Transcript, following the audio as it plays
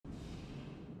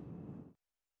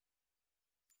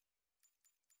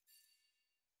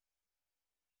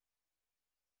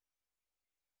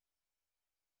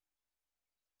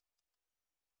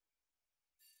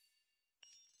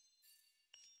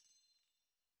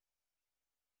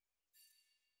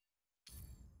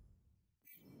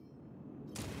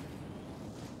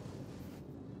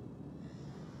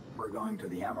we're going to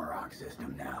the Amarok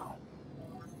system now.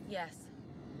 Yes.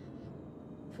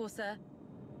 Forsa,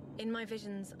 in my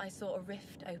visions, I saw a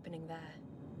rift opening there.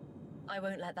 I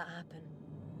won't let that happen.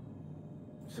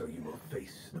 So you will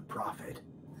face the Prophet?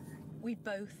 We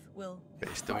both will.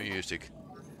 Face the music.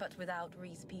 But without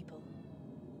Ree's people.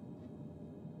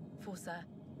 Forsa,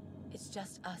 it's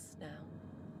just us now.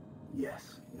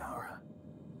 Yes, Nara.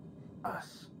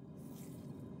 Us.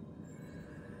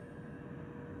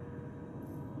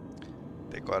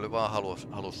 Tekoäly vaan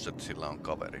halus, että sillä on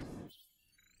kaveri.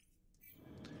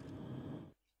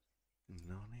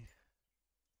 Noniin.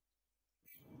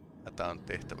 Tää on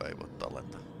tehtävä, ei voi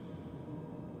tallentaa.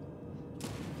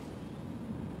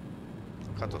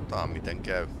 Katsotaan miten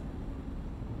käy.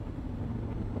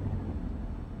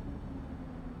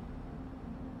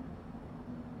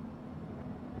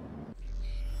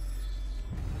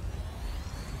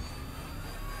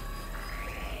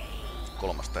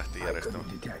 Kolmas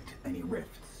tähtijärjestelmä.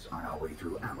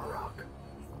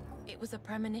 It was a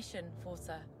premonition,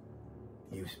 Forsa.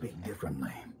 You speak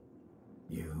differently.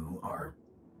 You are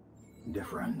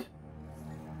different.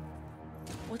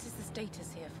 What is the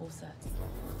status here, Forsa?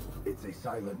 It's a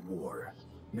silent war.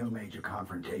 No major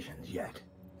confrontations yet.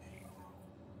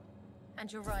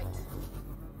 And you're right.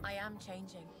 I am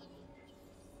changing.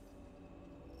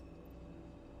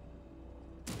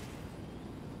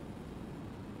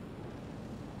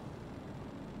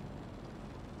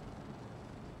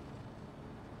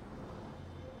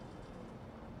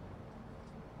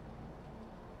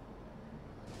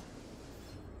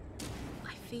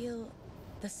 I feel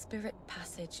the spirit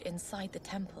passage inside the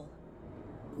temple.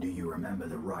 Do you remember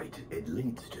the rite it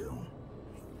leads to?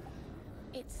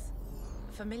 It's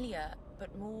familiar,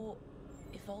 but more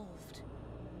evolved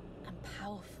and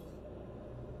powerful.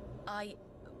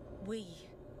 We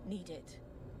need it.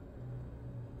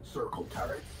 Circle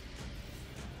turrets.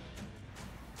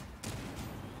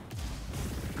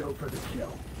 Go for the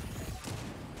kill.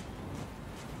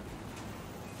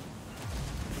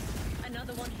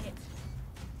 Another one hit.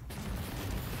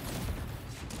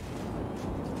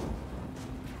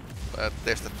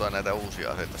 Testattua näitä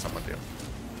uusia aseita saman tien.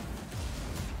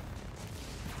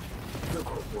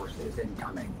 Circle forces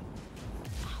incoming.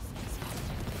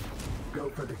 Go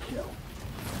for the kill.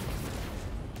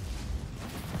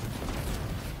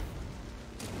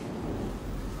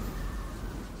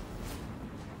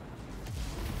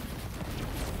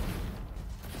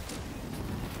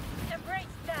 Embrace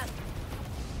death.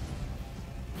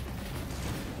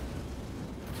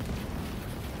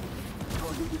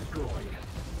 Target destroyed.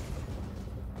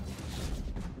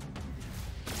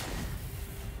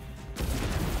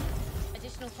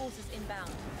 Additional forces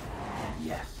inbound.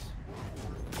 Yes.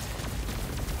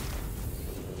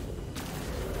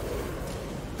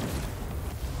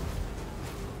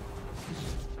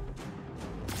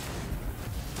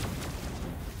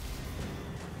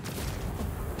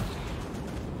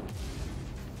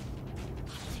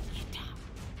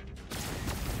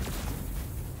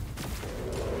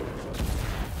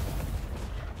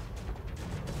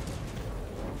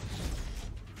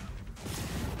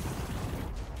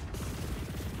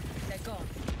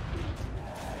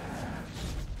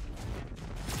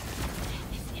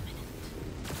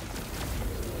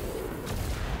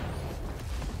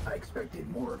 Expected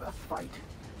more of a fight.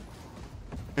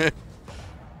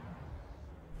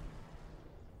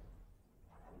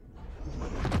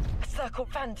 Circle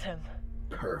Phantom.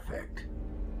 Perfect.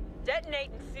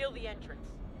 Detonate and seal the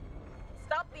entrance.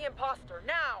 Stop the imposter,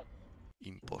 now!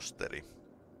 Imposteri.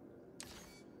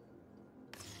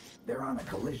 They're on a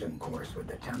collision course with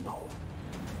the temple.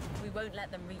 We won't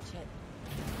let them reach it.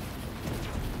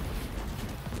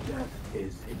 Death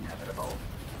is inevitable.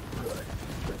 Good.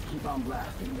 Let's keep on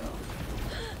blasting those.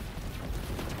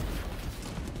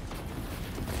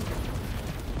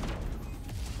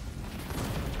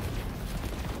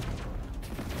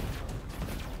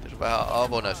 Tässä on vähän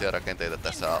avonaisia rakenteita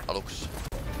tässä aluksi.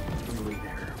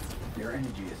 Their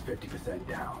energy is 50%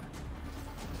 down.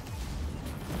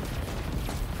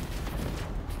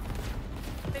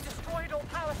 They destroyed all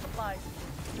power supplies.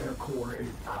 Their core is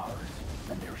ours,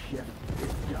 and their ship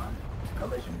is done.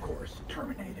 Collision course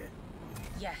terminated.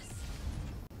 Yes.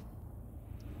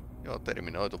 Joo,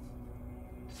 terminoitu.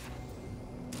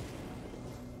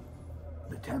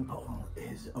 The temple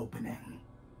is opening.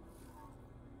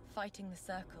 Fighting the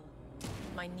circle.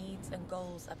 My needs and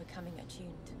goals are becoming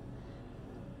attuned.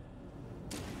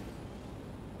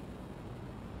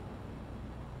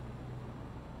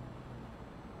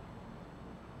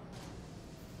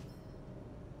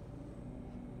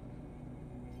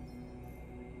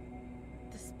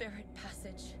 The spirit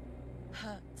passage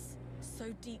hurts so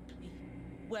deeply.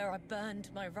 where I burned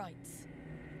my rights.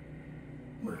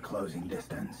 We're closing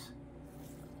distance.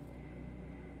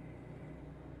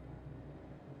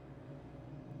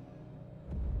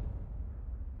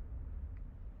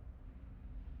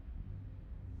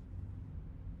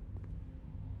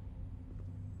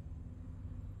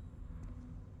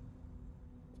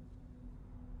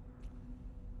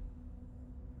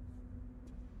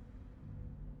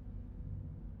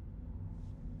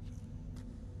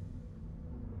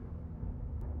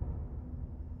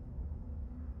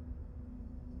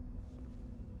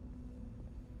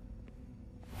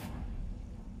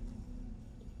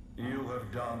 You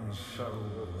have done so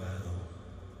well.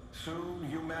 Soon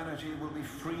humanity will be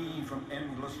free from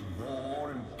endless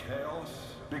war and chaos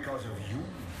because of you.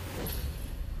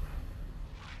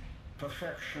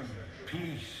 Perfection,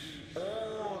 peace,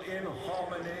 all in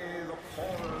harmony, the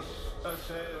chorus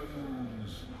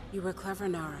ascends. You were clever,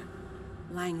 Nara.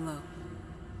 Lying low.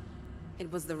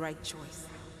 It was the right choice.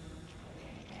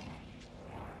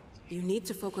 You need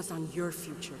to focus on your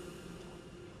future,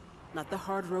 not the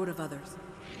hard road of others.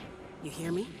 You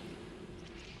hear me?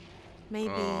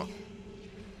 Maybe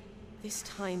this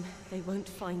time they won't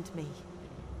find me.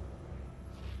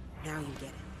 Now you get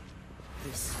it.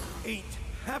 This ain't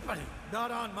happening. Not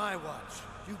on my watch.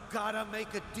 You gotta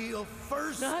make a deal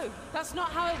first. No, that's not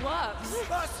how it works. You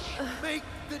must make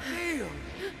the deal.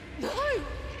 No!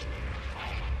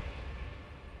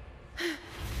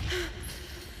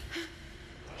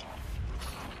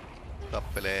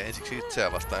 Tappelee ensiksi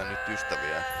itseään vastaan ja nyt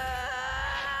ystäviä.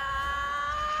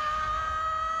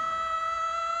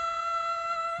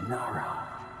 Nara,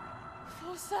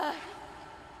 Forsa!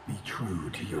 be true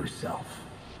to yourself.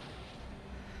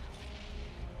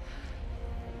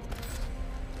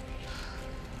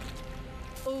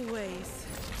 Always.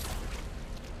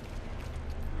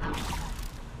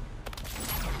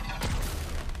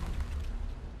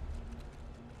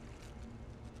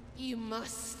 You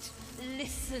must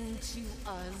listen to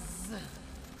us.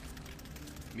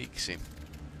 Miksi?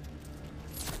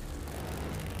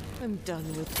 I'm done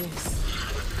with this.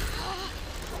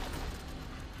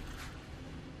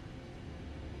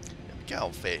 Ja mikä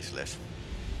on Faceless?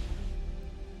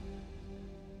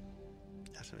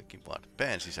 Ja se olikin vaan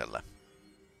pään sisällä.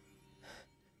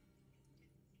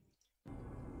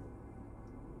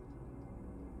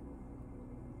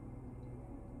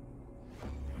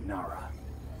 Nara,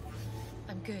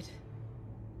 I'm good.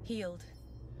 Healed.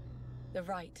 The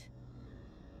right.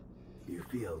 you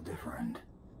feel different.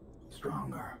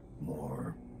 Stronger.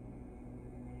 More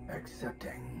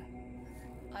accepting.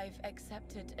 I've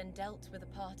accepted and dealt with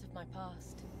a part of my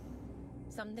past.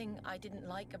 Something I didn't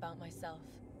like about myself.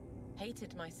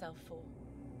 Hated myself for.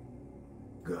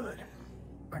 Good.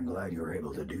 I'm glad you're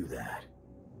able to do that.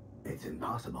 It's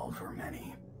impossible for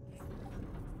many.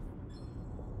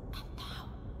 And now,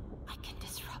 I can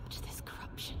disrupt this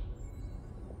corruption.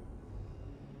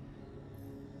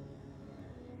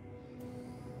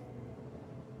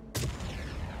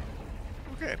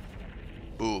 Okei.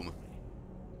 Boom.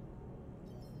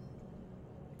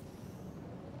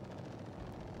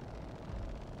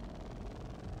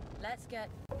 Let's get...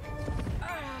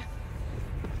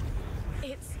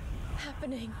 It's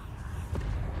happening.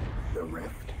 The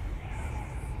rift.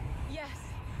 Yes.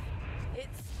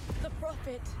 It's the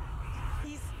Prophet.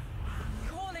 He's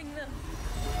calling them.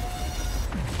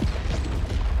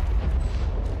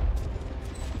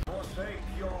 Forsake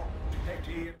your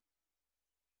petty...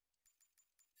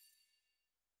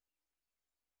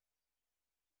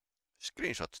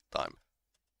 Screenshot time.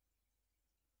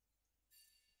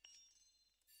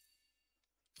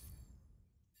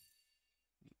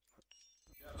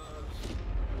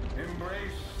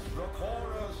 Embrace the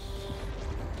chorus.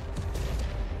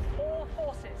 All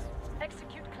forces,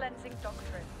 execute cleansing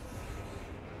doctrine.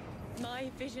 My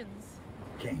visions.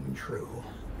 Came true.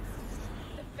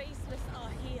 The Faceless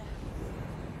are here.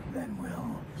 Then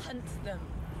we'll... Hunt them.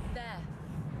 There.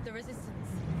 The Resistance.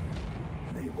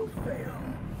 They will fail.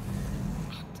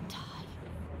 And die.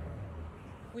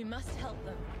 We must help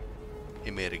them.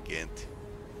 Emergent.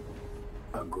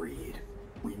 Agreed.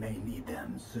 We may need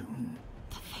them soon.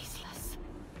 The Faceless.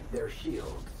 Their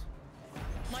shields.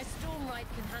 My Storm Right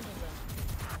can handle them.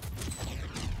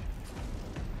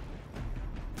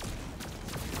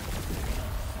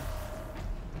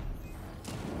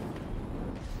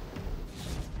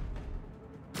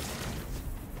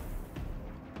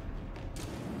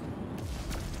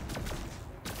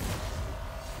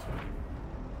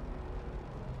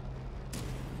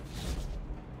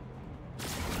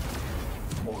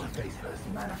 More Faceless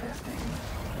manifesting.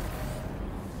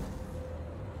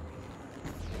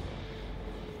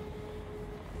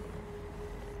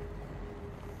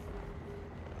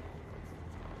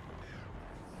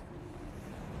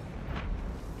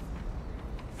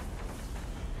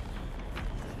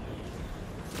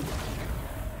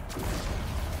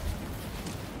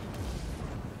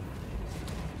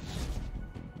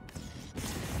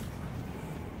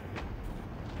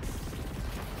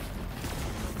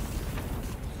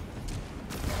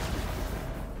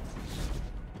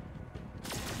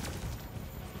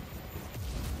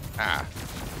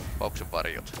 Boxin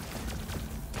varjot.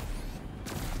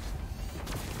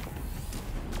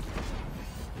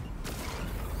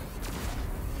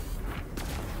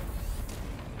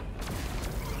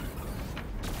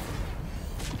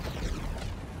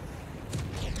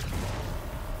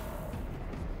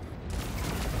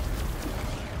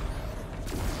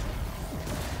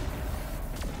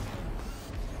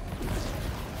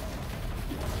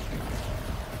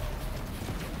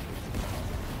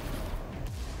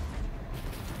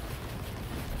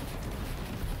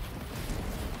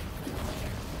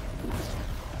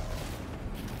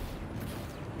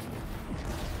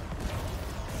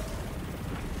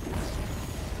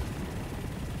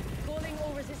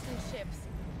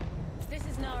 This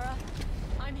is Nara.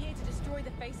 I'm here to destroy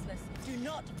the Faceless. Do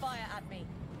not fire at me.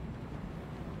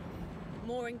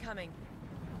 More incoming.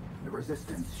 The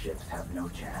Resistance ships have no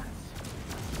chance.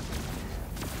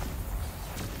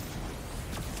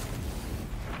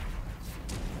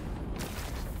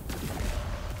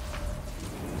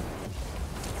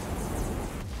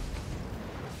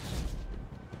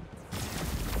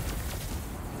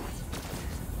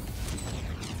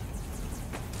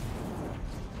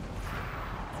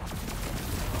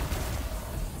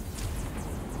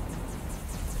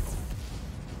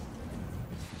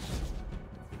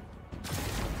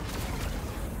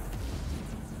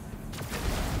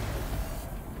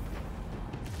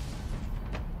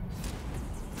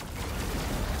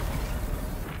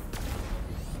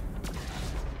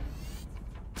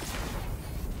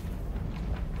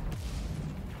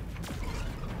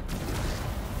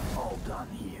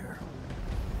 Here.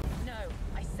 No,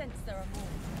 I sense there are more.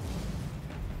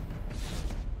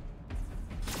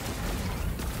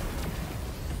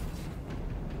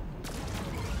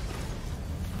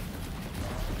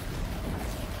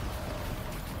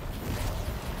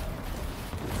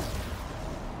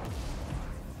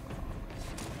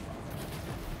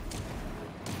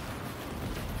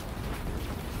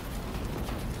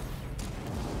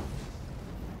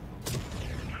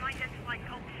 Unidentified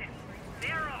cult ship.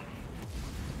 They're off.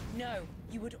 No,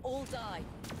 you would all die.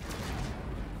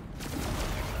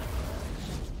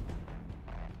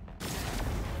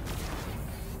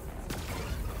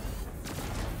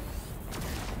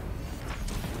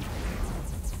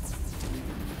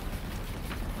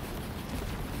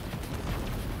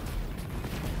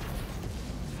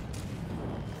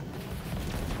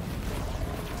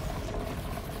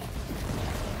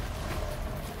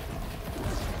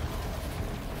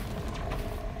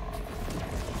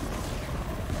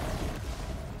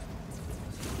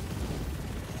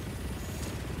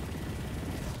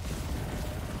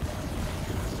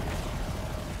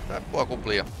 Puhua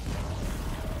kuplia.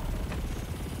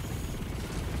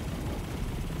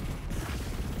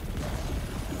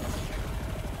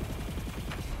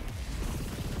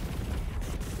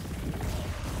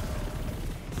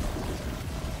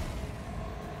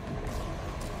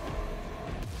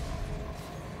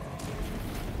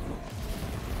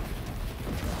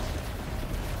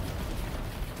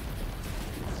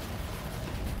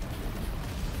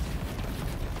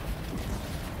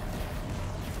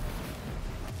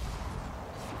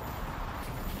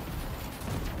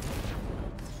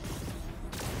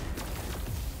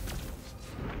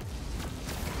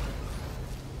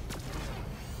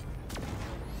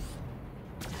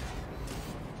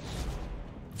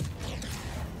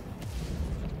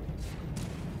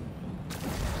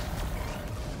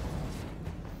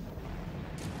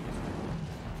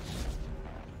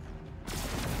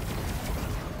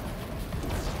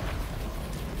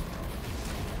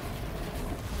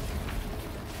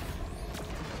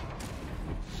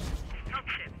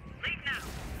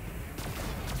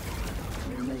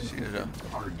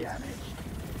 Are damaged.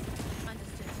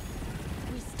 Understood.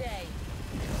 We stay.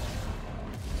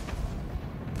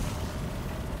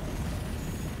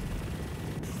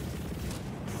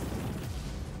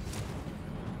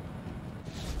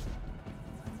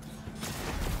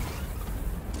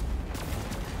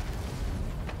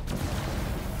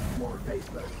 More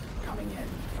Faceless coming in.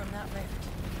 From that rift.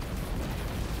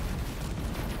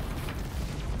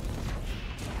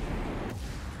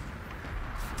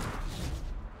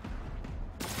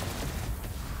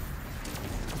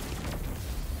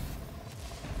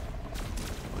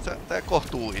 Tää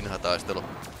kohtuu inha taistelu.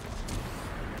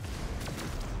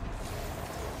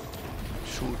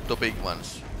 Shoot the big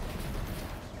ones.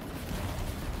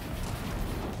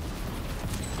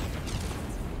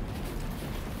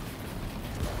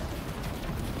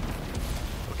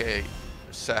 Okei,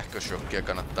 sähköshokkia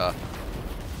kannattaa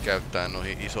käyttää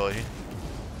noihin isoihin.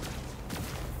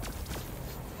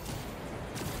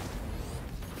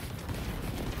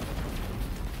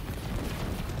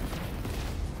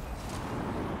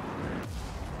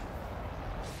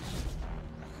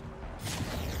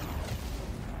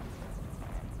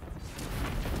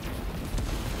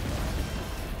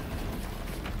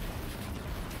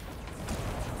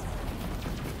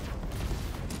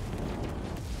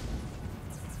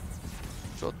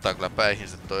 Ottaa kyllä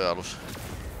päihinsä toi alus.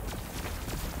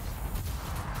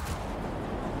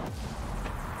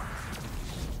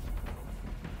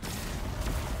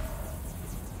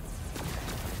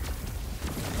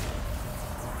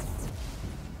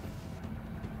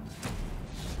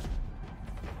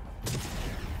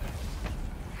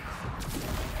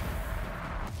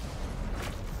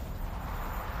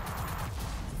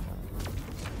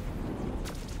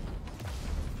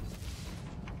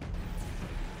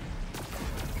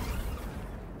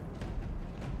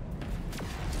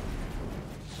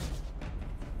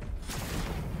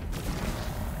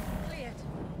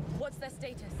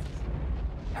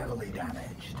 Heavily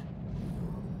damaged.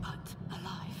 But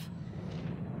alive.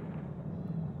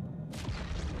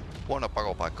 Huono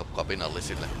pakopaikka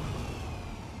kapinallisille.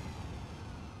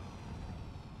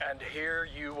 And here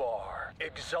you are,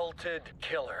 exalted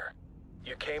killer.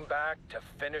 You came back to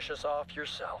finish us off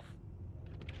yourself.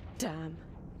 Damn.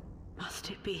 Must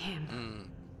it be him?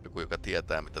 Joku, joka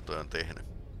tietää, mitä toi on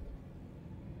tehnyt.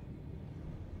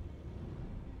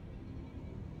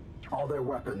 All their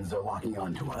weapons are locking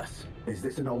onto us. Is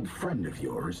this an old friend of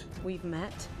yours? We've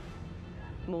met.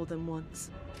 More than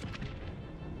once.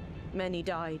 Many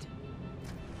died.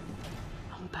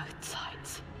 On both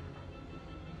sides.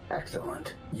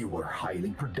 Excellent. You were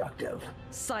highly productive.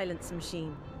 Silence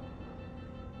machine.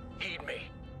 Heed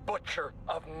me, Butcher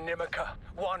of Nimica.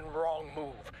 One wrong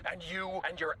move, and you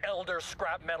and your elder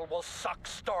scrap metal will suck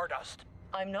stardust.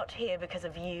 I'm not here because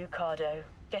of you, Cardo.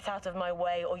 Get out of my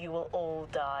way or you will all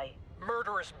die.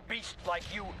 Murderous beast like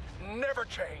you never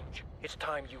change. It's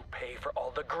time you pay for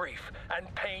all the grief and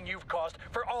pain you've caused,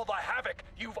 for all the havoc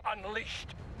you've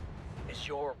unleashed. Is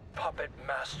your puppet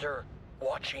master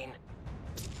watching?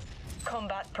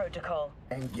 Combat protocol.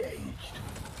 Engaged.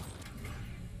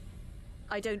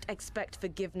 I don't expect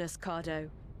forgiveness, Cardo.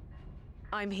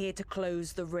 I'm here to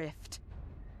close the rift.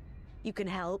 You can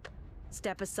help,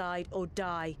 step aside, or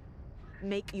die.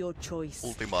 Make your choice.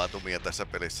 Ultimaatumia tässä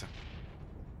pelissä.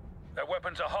 Their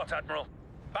weapons are hot, Admiral.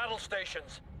 Battle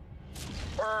stations.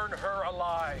 Burn her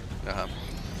alive. Jaha.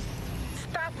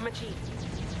 Stop, Majid.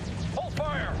 Hold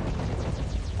fire!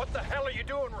 What the hell are you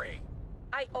doing, Ree?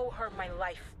 I owe her my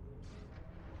life.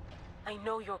 I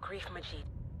know your grief, Majid.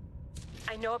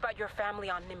 I know about your family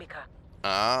on Nimica.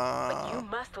 But you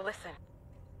must listen.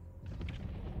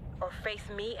 Or face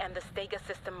me and the Stega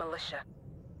System militia.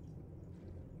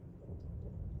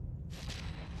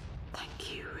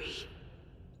 Thank you, Ree.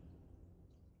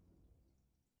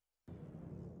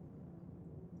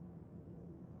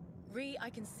 Ree, I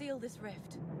can seal this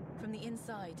rift from the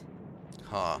inside.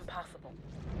 Huh. Impossible.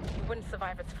 We wouldn't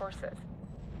survive its forces.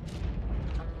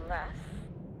 Unless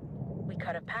we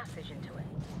cut a passage into it.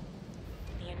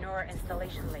 The Enora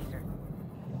installation laser.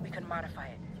 We could modify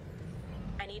it.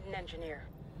 I need an engineer.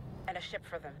 And a ship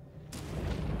for them.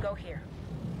 Go here.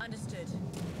 Understood.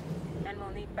 And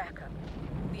we'll need backup.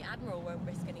 The Admiral won't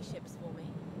risk any ships for me.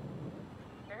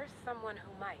 There's someone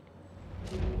who might.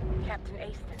 Captain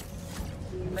Aston.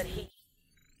 But his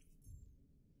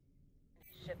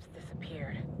ships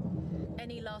disappeared.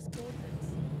 Any last coordinates?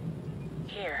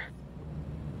 Here.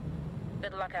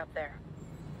 Good luck out there.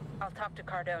 I'll talk to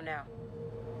Cardo now.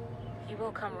 He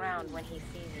will come round when he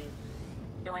sees you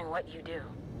doing what you do.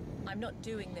 I'm not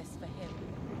doing this for him.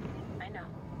 I know.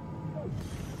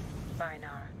 Bye,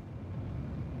 Nara.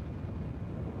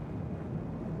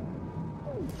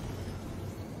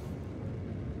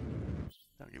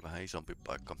 Tää onkin vähän isompi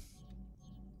paikka.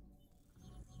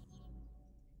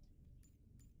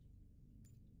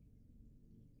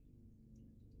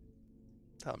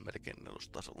 Tää on melkein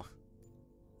nelostasolla.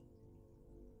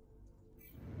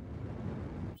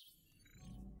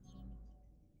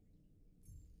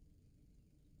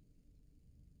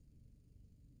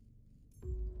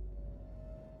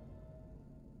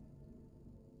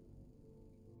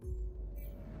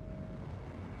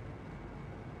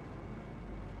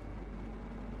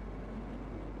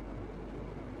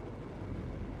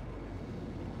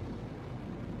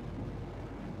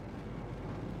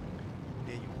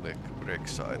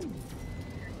 Side.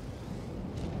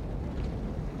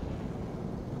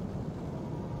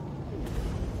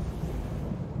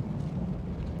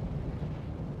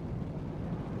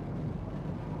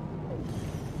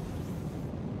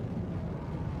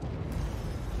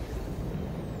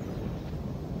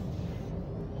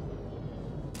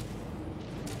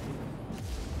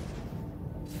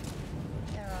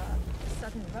 There are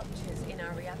sudden ruptures in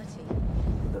our reality.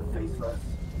 The Faceless.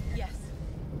 Yes,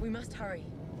 we must hurry.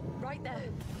 Right there,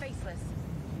 Faceless.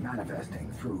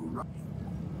 Manifesting through...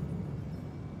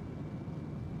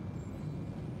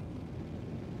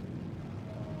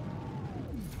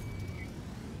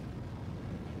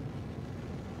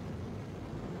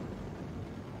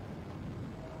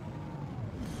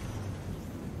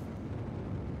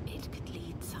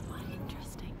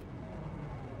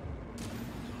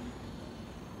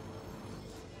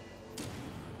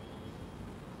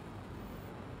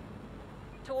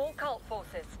 To all cult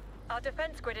forces, our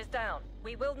defense grid is down.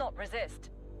 We will not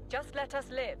resist. Just let us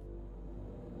live.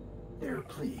 Their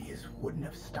pleas wouldn't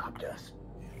have stopped us.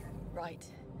 Right.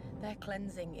 Their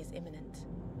cleansing is imminent.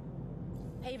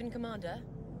 Haven Commander,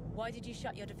 why did you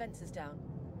shut your defenses down?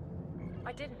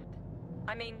 I didn't.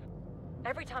 I mean,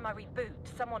 every time I reboot,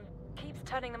 someone keeps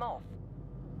turning them off.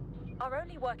 Our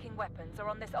only working weapons are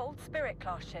on this old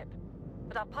Spirit-class ship,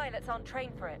 but our pilots aren't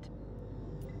trained for it.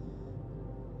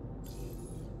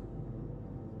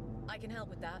 I can help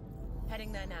with that.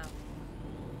 Heading there now.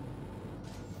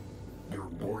 You're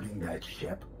boarding that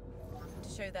ship? To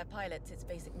show their pilots its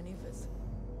basic maneuvers.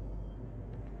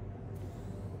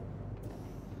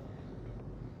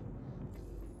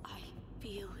 I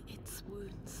feel its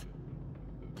wounds.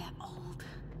 They're old,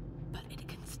 but it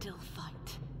can still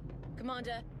fight.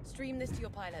 Commander, stream this to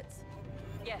your pilots.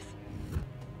 Yes.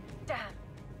 Damn!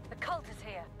 The cult is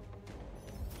here!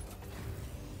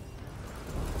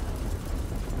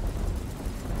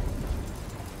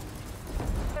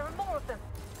 There are more of them!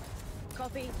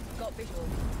 Copy. Got visual.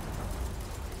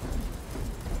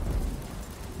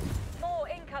 More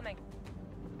incoming!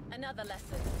 Another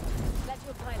lesson. Let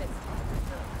your pilots take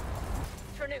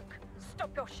the look. Tranuk,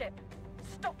 stop your ship!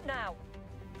 Stop now!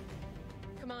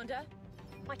 Commander?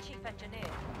 My chief engineer.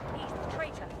 He's the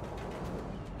traitor.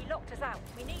 He locked us out.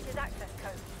 We need his access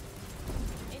code.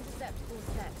 Intercept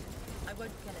all set. I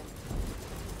won't kill him.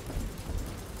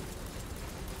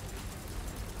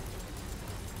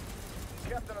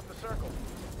 Captain of the Circle,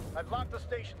 I've locked the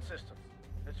station systems,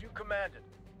 as you commanded.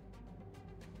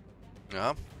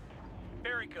 Yeah.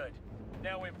 Very good.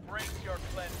 Now embrace your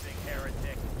cleansing,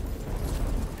 heretic.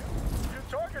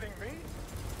 You're targeting me?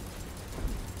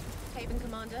 Haven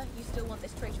Commander, you still want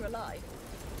this traitor alive?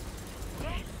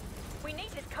 Yes! We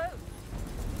need his code!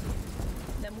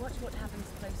 Then watch what happens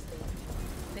closely.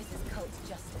 This is cult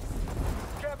justice.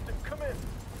 Captain, come in.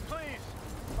 Please.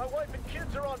 My wife and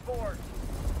kids are on board.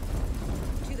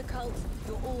 To the cult,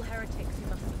 you're all heretics who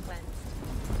must be cleansed.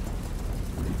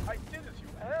 I did as you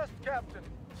asked, Captain.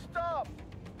 Stop!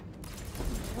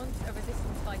 Once a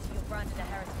resistance fighter, you're branded a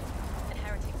heretic, and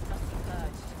heretics must be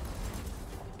purged.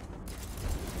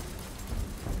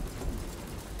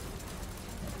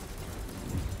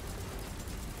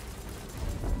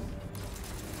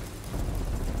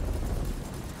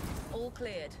 All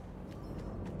cleared.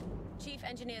 Chief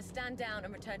Engineer, stand down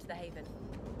and return to the Haven.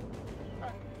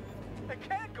 I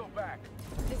can't go back.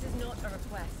 This is not a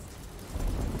request.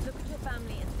 Look at your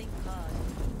family and think hard.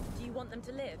 Do you want them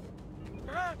to live?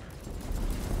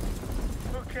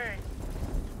 Okay.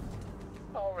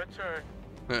 I'll return.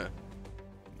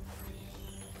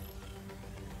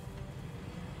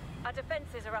 Our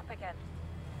defenses are up again.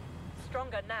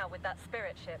 Stronger now with that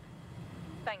spirit ship.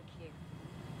 Thank you.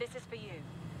 This is for you.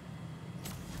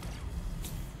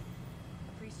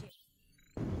 Appreciate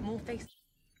more face.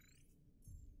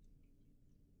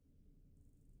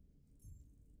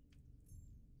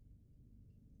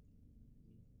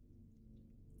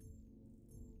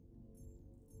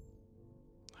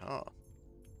 Huh.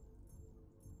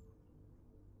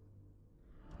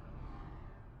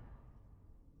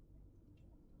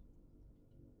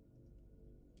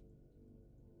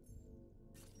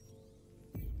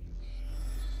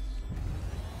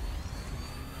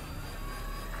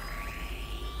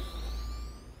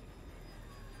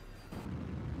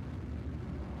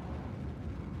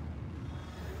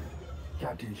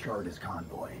 Captain Sharda's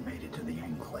convoy made it to the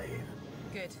Enclave.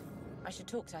 Good. I should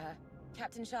talk to her.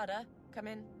 Captain Sharda, come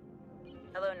in.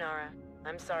 Hello, Nara.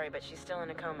 I'm sorry, but she's still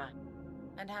in a coma.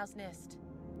 And how's Nist?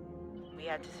 We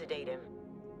had to sedate him.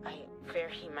 I fear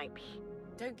he might be.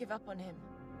 Don't give up on him.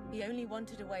 He only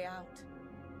wanted a way out.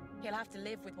 He'll have to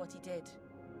live with what he did.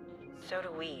 So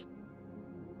do we.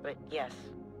 But yes,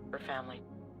 we're family.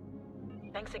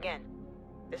 Thanks again.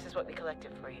 This is what we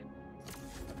collected for you.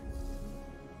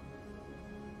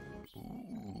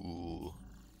 Ooh.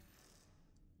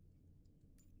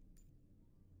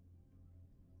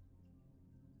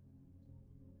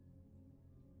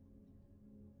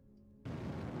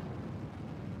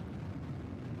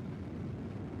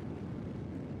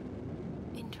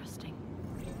 Interesting.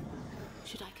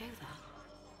 Should I go there?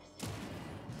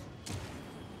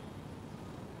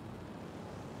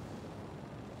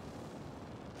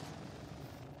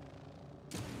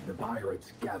 The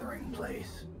pirates' gathering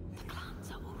place. The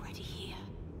clans are already here.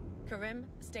 Karim,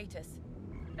 status.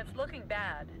 It's looking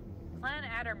bad. Clan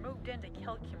Adder moved in to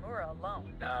kill Kimura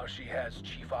alone. Now she has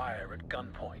Chief Ire at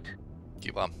gunpoint.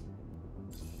 Kiva.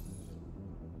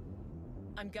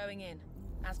 I'm going in,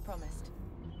 as promised.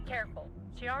 Careful.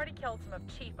 She already killed some of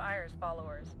Chief Ire's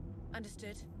followers.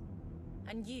 Understood.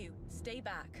 And you, stay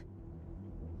back.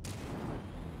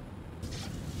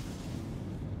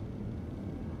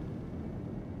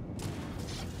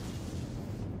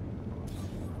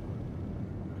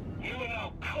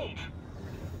 cult.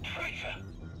 Traitor.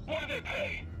 What do they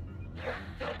pay? Your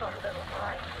feeble little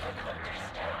mind doesn't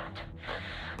understand.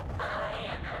 I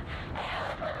am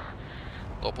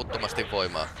Loputtomasti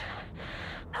voimaa.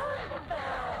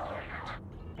 unbound.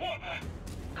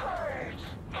 Purge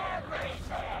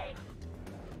everything.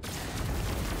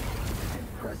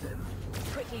 Impressive.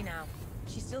 Quickly now.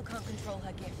 She still can't control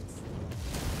her gifts.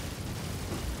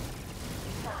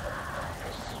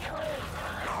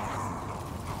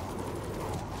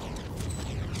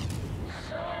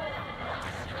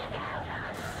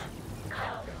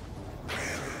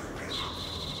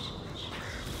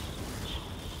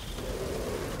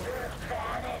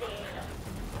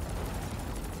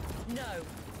 No.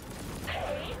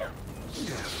 Pain?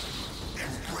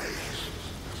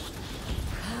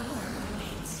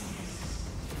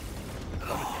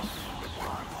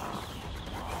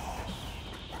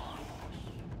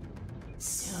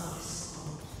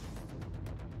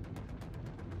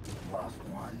 Lost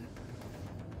one.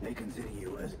 They consider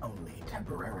you as only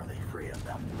temporarily free of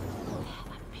them.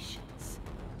 Their ambitions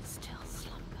still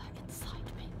slumber inside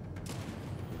me.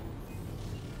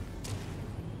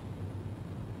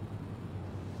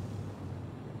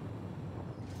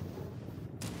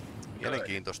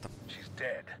 Mielenkiintoista. She's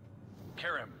dead.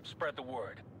 Kirim, spread the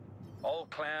word. All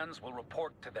clans will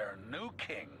report to their new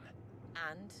king.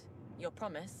 And your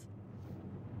promise?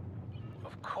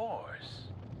 Of course.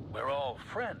 We're all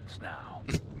friends now.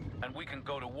 And we can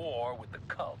go to war with the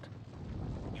cult.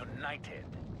 United.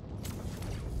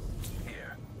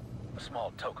 Here, a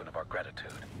small token of our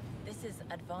gratitude. This is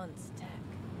advanced tech.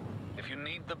 If you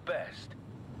need the best,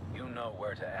 you know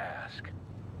where to ask.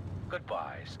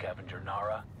 Goodbye, Scavenger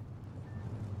Nara.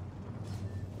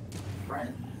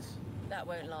 Friends. That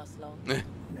won't last long.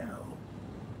 No.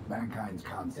 Mankind's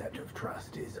concept of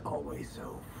trust is always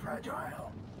so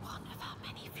fragile. One of our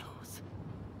many flaws.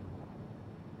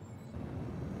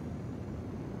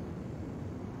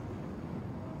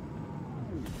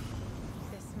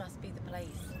 This must be the place.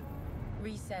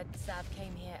 Ree said Sav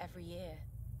came here every year.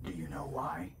 Do you know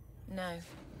why? No,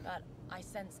 but I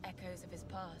sense echoes of his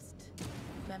past.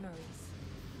 Memories.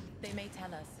 They may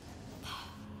tell us.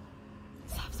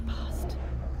 Sav's past.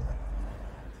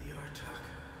 The Artok.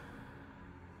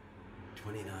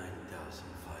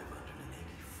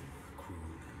 29,584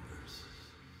 crew members.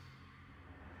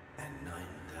 And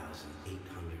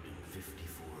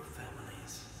 9,854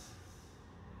 families.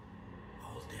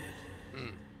 All dead.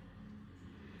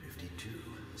 52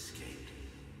 escaped.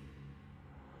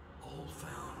 All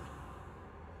found.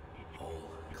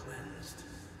 All cleansed.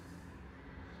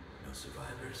 No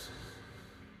survivors.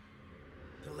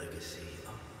 The legacy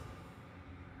of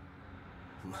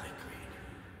my greed.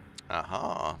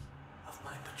 Aha. Of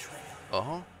my betrayal.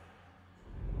 Oho.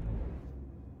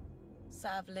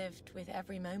 Sav lived with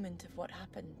every moment of what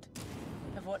happened,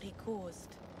 of what he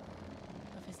caused,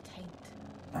 of his taint.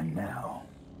 And now,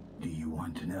 do you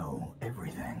want to know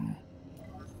everything?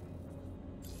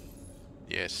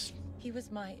 Yes. He was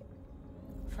my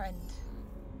friend.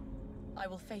 I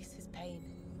will face his pain.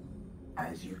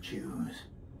 As you choose.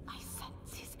 I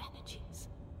sense his energies,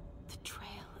 the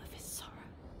trail of his sorrow.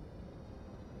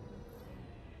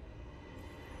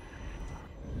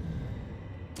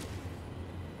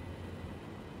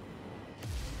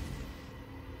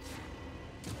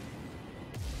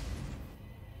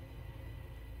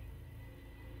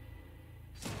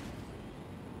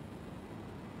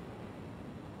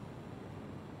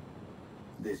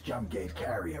 This jump gate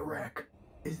carrier wreck.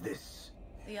 Is this...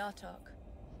 The Artok.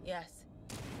 Yes.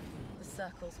 The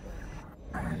circles work.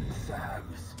 And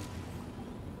Sav's?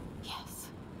 Yes.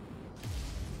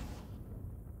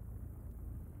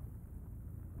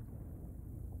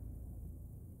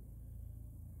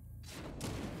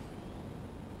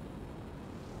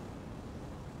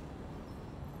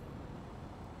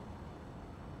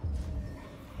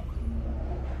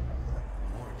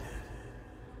 More dead.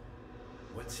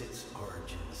 What's its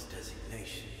origins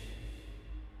designation?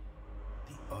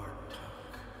 The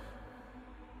Artok.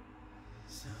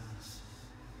 Sounds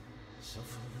so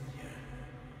familiar.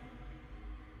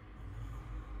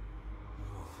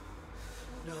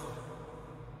 No.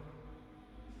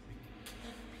 It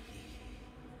can't be.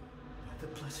 By the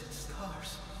blessed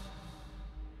stars.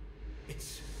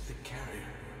 It's the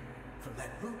carrier from that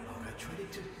route log I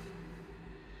traded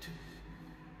to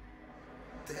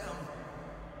them.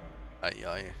 Ai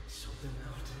ai. Sold them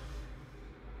out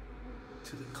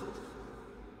to the cult.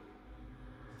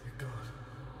 They're gone.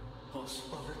 All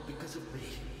slaughtered because of me.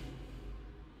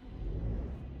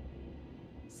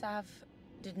 Sav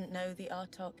didn't know the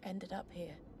Artok ended up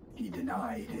here. He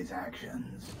denied his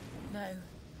actions. No,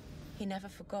 he never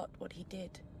forgot what he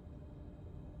did.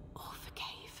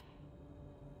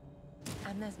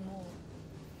 And there's more.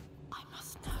 I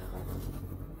must know.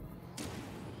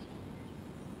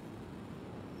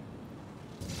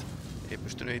 Ei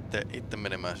pystynyt itse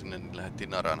menemään sinne, niin lähdettiin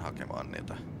Naraan hakemaan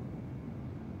niitä.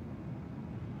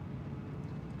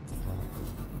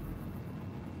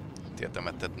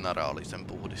 Tietämättä, että Nara oli sen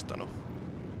puhdistanut.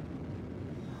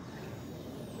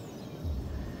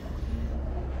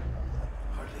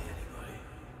 Hardly anybody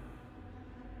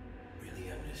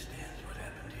really understands what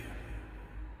happened here.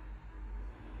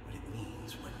 What it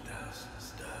means when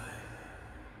thousands die.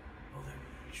 All their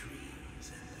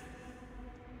dreams ended.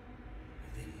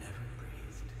 And they never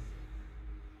breathed.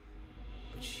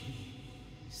 But she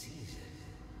sees it.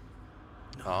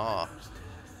 No one knows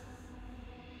death.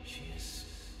 She is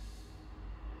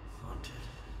haunted.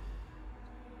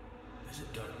 There's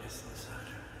a darkness inside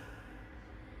her.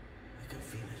 I can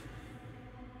feel it.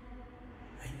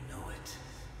 I know it.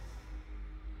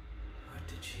 What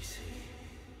did she see?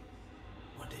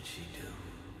 What did she do?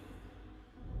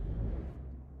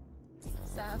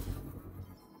 Sav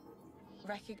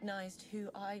recognized who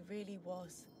I really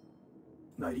was.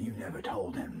 But you never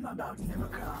told him about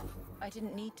Nimica. I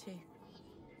didn't need to.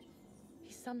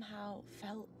 He somehow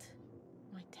felt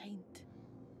my taint.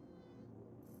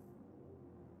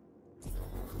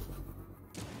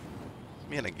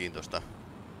 Mielenkiintoista.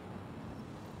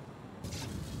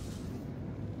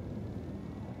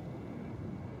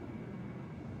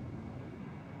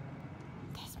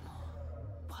 There's more.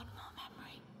 One more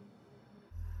memory.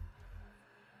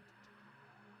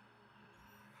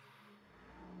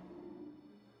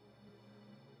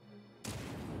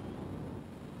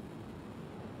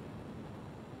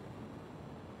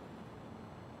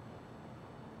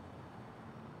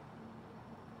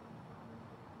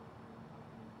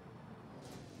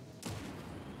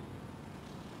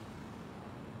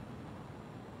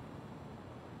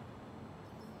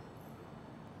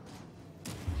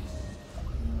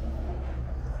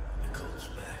 Nicole's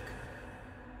back.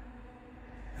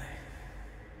 I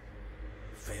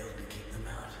failed to keep them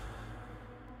out.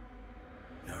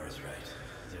 Nora's right.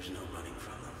 There's no running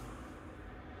from them.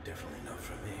 Definitely not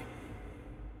from me.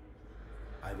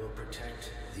 I will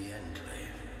protect the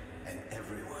Enclave and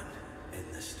everyone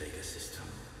in the Stega system.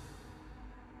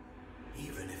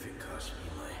 Even if it costs me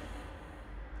my...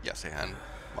 Ja sehän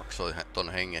maksoi ton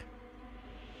hengen.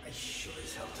 I sure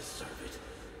as hell deserve it.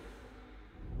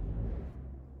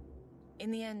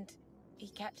 In the end, he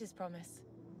kept his promise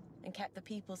and kept the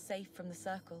people safe from the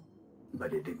circle.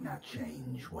 But it did not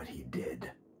change what he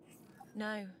did.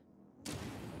 No.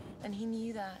 And he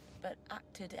knew that, but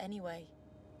acted anyway.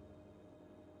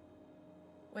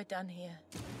 We're done here.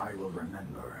 I will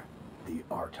remember the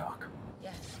Artok.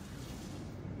 Yes.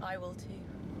 I will too.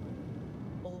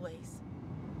 Always.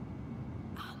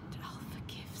 And I'll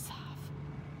forgive Sav.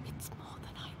 It's more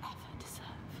than I ever deserve.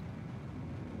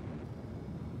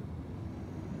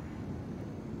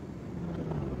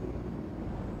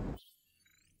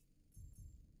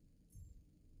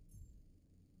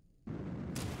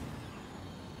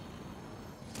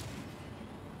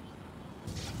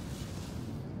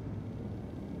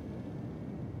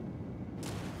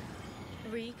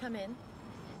 Ree, come in.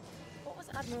 What was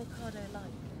Admiral Cardo like?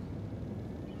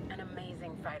 An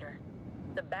amazing fighter.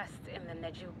 The best in the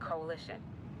Neju coalition.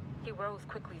 He rose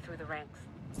quickly through the ranks.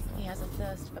 He has a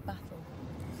thirst for battle.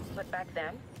 But back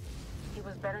then, he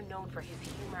was better known for his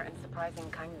humor and surprising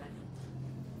kindness.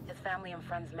 His family and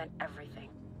friends meant everything.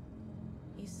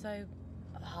 He's so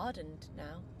hardened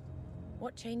now.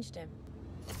 What changed him?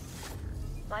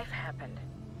 Life happened.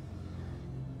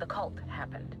 The cult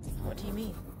happened. What do you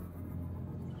mean?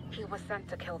 He was sent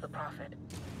to kill the Prophet,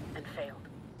 and failed.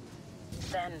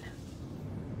 Then,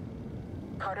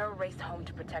 Cardo raced home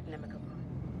to protect Nimica.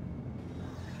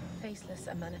 Faceless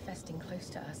are manifesting close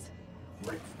to us.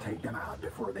 Let's take them out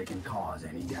before they can cause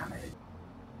any damage.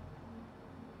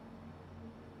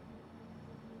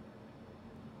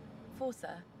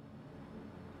 Forsa,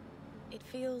 it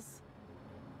feels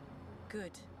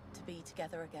good to be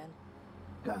together again.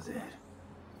 Does it?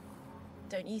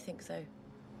 Don't you think so?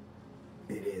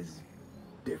 It is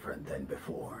different than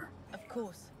before. Of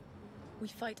course. We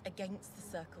fight against the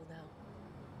circle now.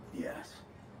 Yes.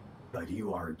 But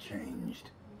you are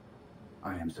changed.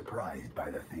 I am surprised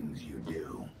by the things you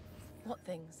do. What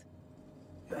things?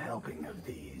 The helping of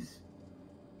these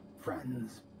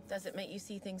friends. Does it make you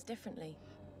see things differently?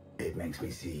 It makes me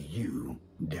see you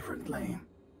differently.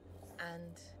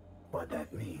 And? What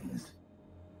that means,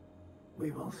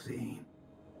 we will see.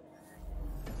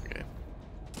 Okay.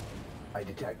 I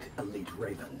detect elite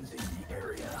ravens in the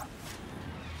area.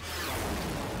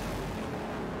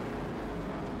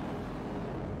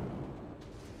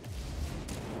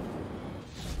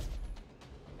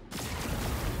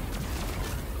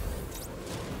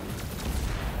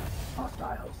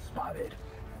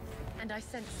 And I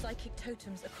sent psychic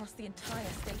totems across the entire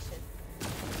station.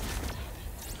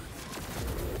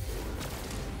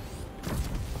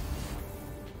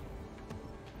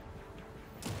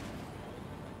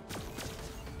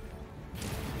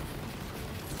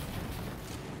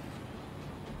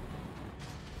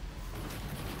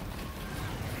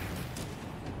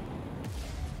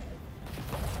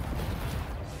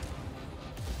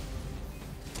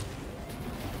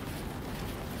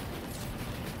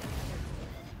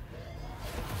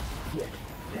 Get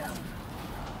down.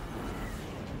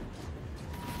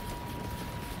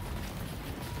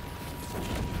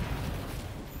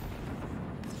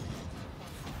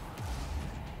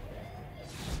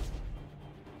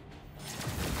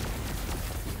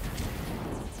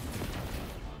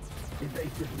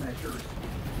 Evasive measures.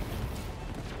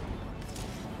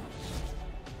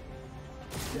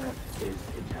 Death is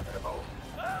inevitable.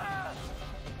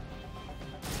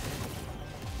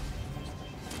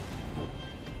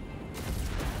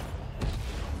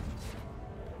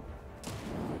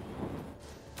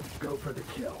 Go for the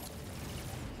kill.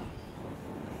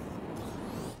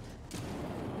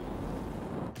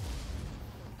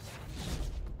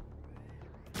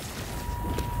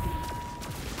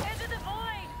 Into the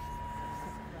void!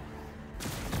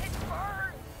 It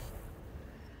burns!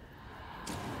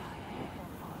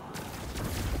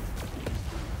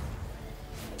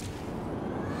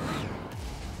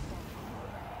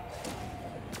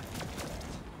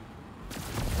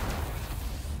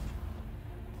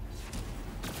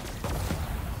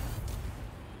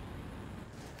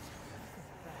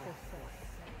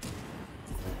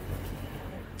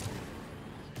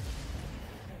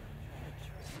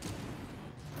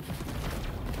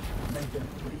 Make them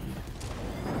bleed.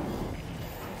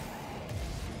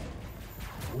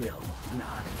 Will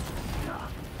not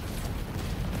stop.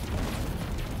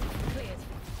 Cleared.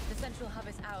 The central hub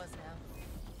is ours now.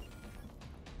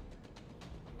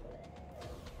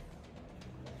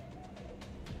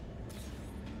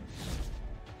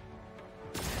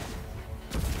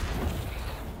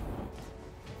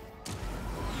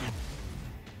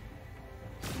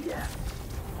 Yes.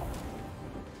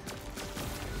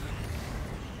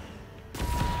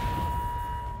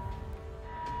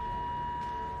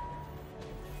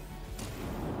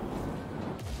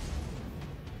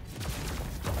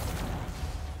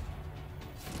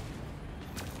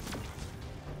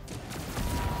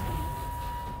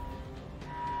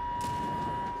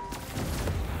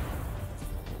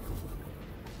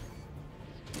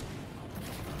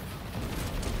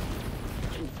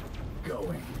 Keep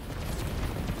going.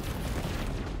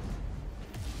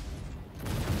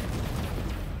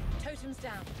 Totems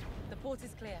down. The port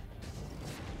is clear.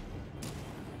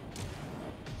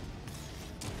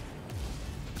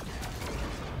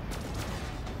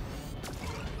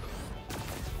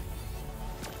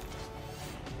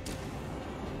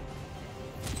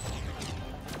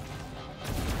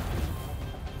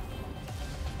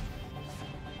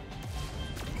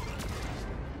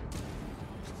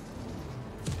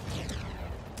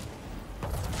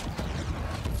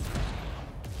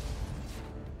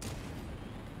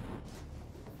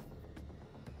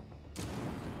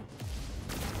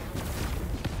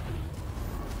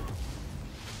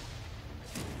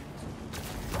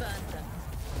 Burn them.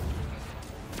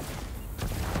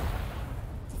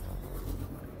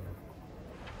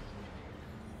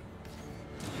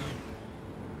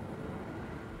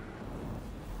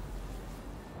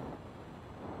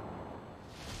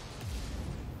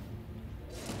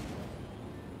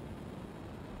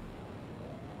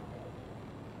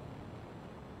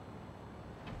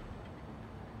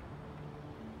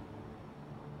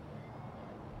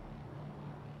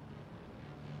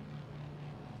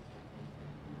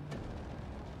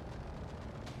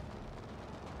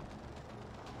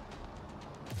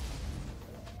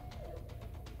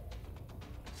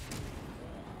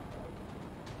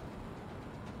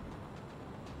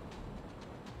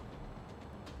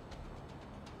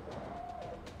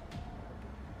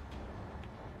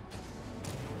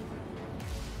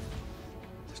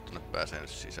 Tästä nyt pääsee nyt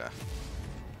sisään.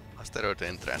 Asteroid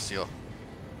Entrance jo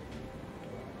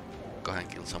 2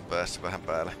 kilsan päässä vähän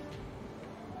päälle.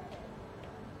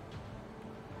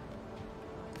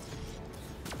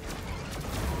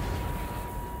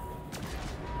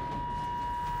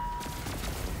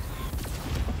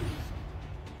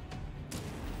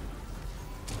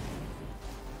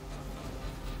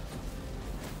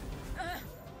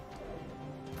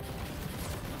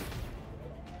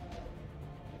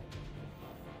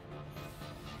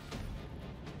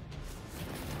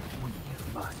 We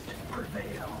must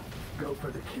prevail. Go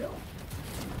for the kill.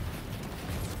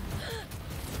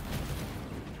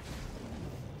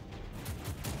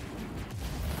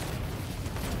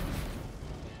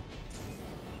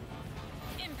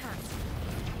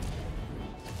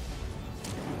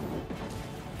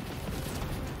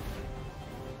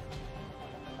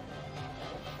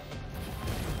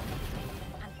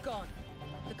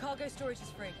 Cargo storage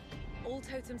is free. All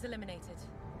totems eliminated.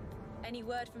 Any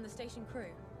word from the station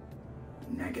crew?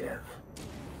 Negative.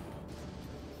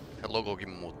 Ja logokin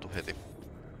muuttui heti.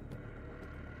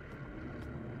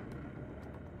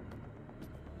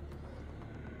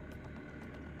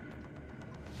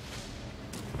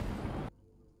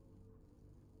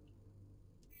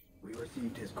 We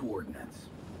received his coordinates.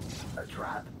 A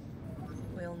trap?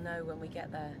 We'll know when we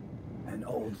get there. An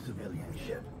old civilian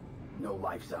ship. No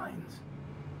life signs.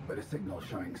 But a signal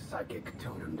showing psychic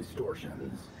totem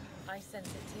distortions. I sense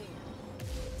it too.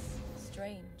 It's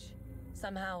strange.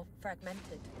 Somehow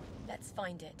fragmented. Let's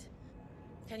find it.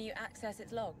 Can you access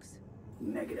its logs?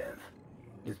 Negative.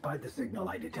 Despite the signal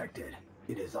I detected,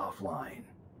 it is offline.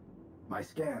 My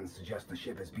scans suggest the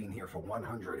ship has been here for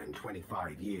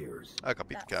 125 years. Aika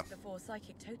pitkään. That's before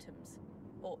psychic totems,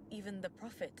 or even the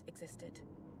Prophet existed.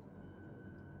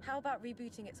 How about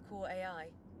rebooting its core AI?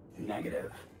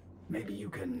 Negative. Maybe you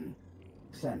can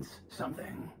sense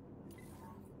something.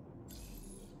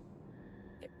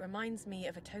 It reminds me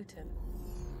of a totem.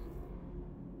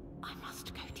 I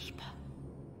must go deeper.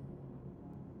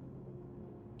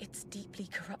 It's deeply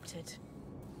corrupted.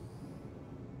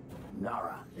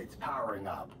 Nara, it's powering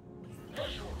up.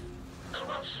 Visual.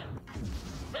 Corruption.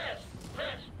 Red.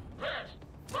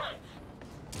 Right.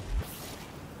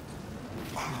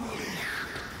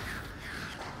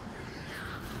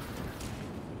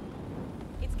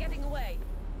 It's getting away.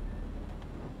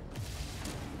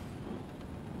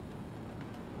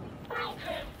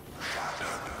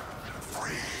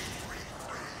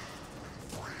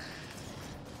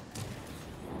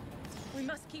 We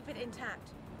must keep it intact.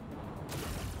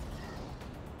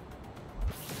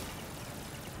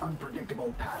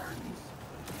 Unpredictable patterns.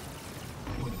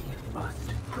 We must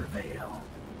prevail.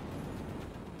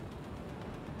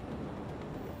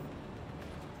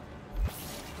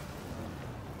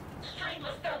 Stream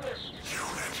established.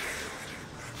 Unity.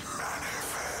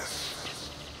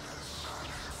 Manifest.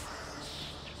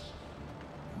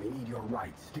 We need your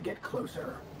rights to get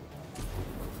closer.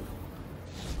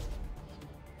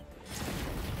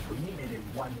 We need it in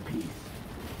one piece.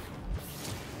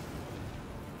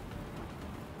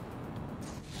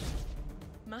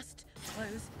 Must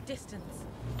close distance.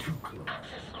 Too close.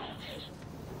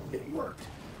 It worked.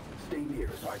 Stay near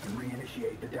so I can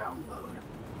reinitiate the download.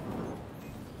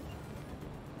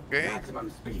 Okay. Maximum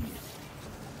speed.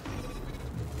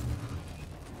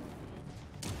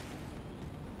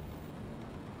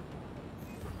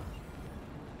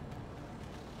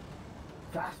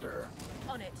 Faster.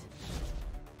 On it.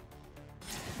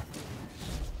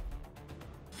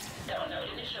 Download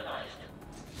initialized.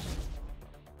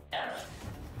 Error.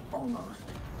 Almost.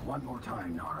 One more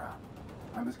time, Nara.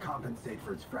 I must compensate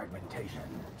for its fragmentation.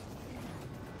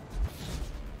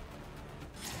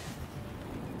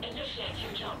 Initiate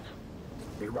your jump.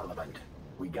 Irrelevant.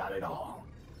 We got it all.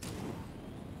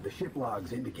 The ship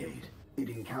logs indicate it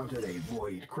encountered a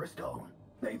void crystal.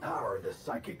 They power the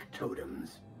psychic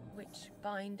totems. Which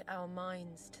bind our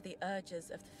minds to the urges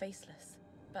of the Faceless.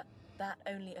 But that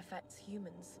only affects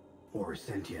humans. Or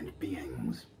sentient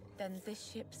beings. Then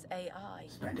this ship's AI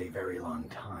Spent a very long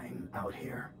time out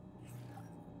here.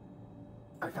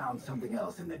 I found something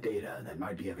else in the data that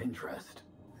might be of interest.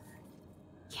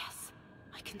 Yes,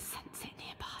 I can sense it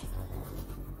nearby.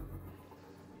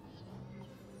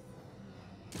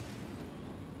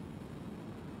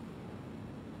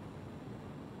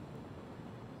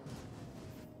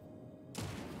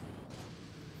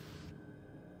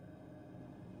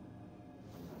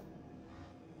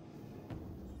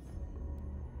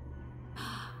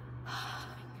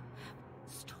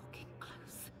 Stalking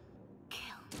close. Kill.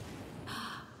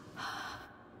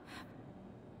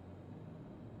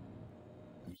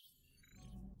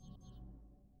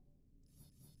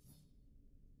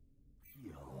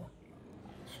 Feel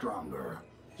stronger.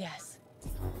 Yes.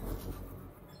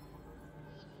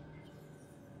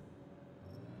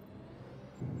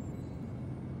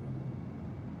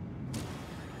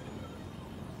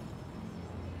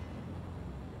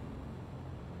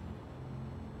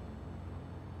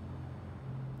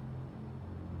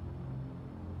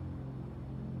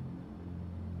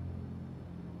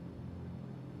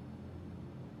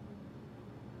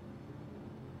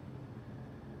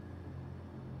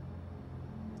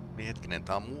 Niin hetkinen,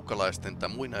 tää on muukalaisten tai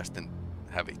muinaisten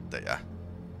hävittäjä.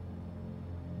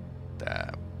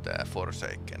 Tää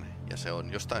Forsaken. Ja se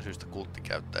on jostain syystä kultti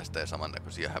käyttää sitä ja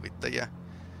samannäköisiä hävittäjiä.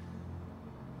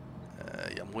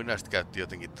 Ja muinaiset käytti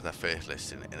jotenkin tätä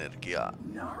Facelessin energiaa.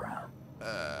 Nara.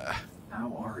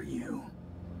 How are you?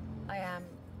 I am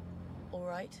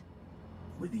all right.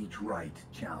 With each right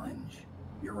challenge,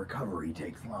 your recovery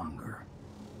takes longer.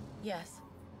 Yes.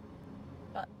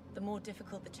 The more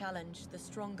difficult the challenge, the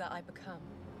stronger I become.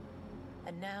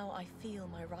 And now I feel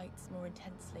my rights more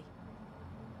intensely.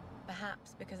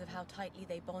 Perhaps because of how tightly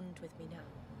they bond with me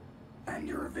now. And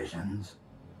your visions?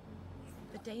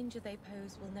 The danger they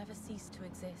pose will never cease to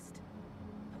exist,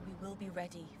 but we will be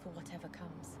ready for whatever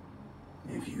comes.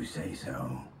 If you say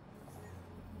so.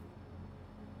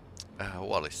 Vähän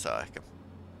huolissaan ehkä.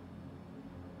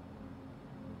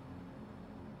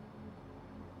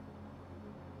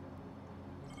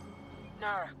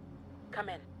 Nara, come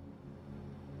in.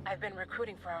 I've been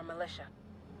recruiting for our militia,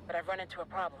 but I've run into a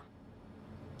problem.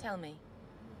 Tell me.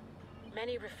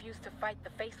 Many refuse to fight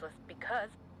the Faceless because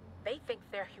they think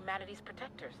they're humanity's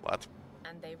protectors. What?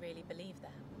 And they really believe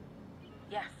that?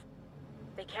 Yes.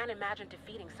 They can't imagine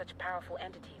defeating such powerful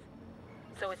entities.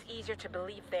 So it's easier to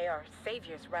believe they are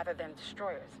saviors rather than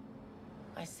destroyers.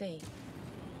 I see.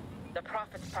 The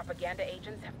Prophet's propaganda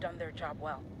agents have done their job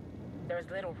well. There is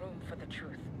little room for the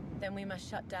truth. Then we must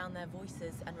shut down their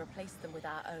voices and replace them with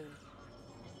our own.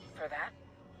 For that,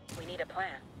 we need a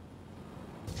plan.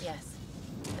 Yes,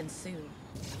 and soon.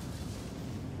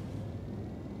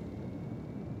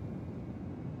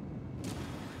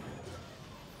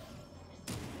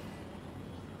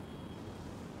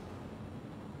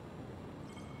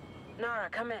 Nara,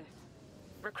 come in.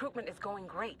 Recruitment is going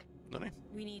great.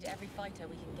 We need every fighter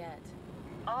we can get.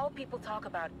 All people talk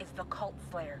about is the Cult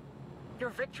Slayer. Your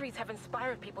victories have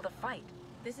inspired people to fight.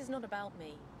 This is not about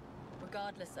me,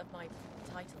 regardless of my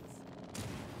titles.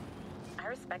 I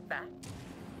respect that.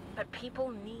 But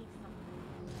people need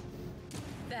something.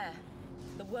 There.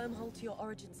 The wormhole to your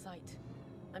origin site.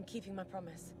 I'm keeping my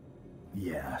promise.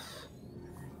 Yes.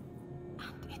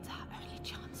 And it's our only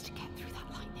chance to get through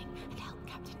that lightning and help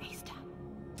Captain Aster.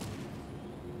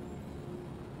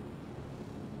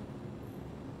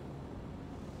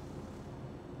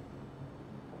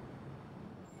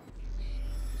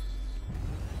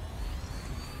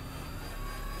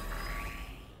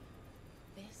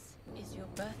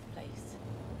 Birthplace.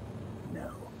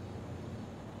 No.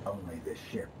 Only the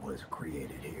ship was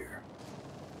created here.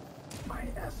 My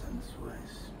essence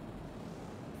was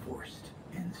forced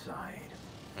inside.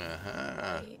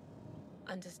 I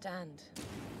understand.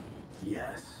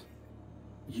 Yes.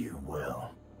 You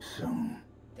will. Soon.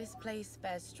 This place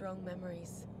bears strong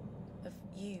memories of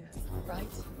you,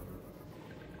 right?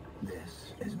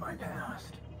 This is my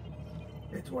past.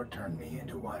 It's what turned me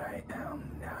into what I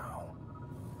am now.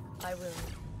 I will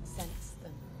sense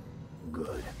them.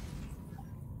 Good.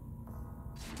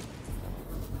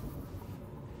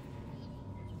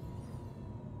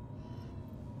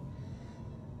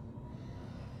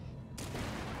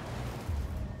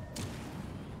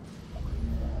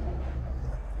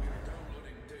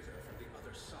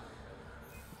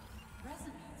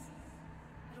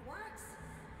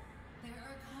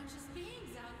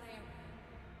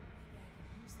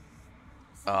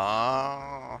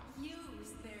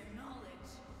 Use their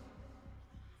knowledge.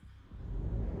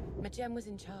 Majem was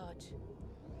in charge.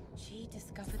 She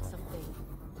discovered something,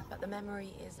 but the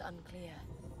memory is unclear.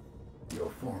 Your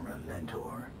former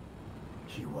mentor.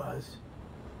 She was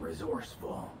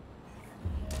resourceful.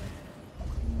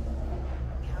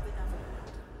 We have enough of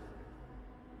that.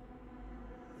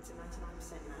 It's a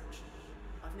 99% match.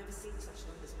 I've never seen such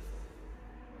numbers before.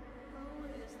 Who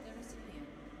is the recipient?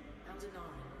 Elder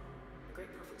Nara, the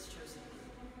Great Prophet's chosen.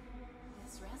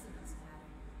 This resonance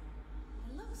pattern.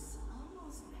 It looks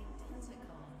almost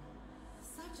identical.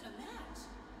 Such a match.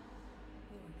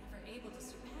 We were never able to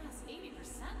surpass 80%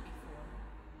 before.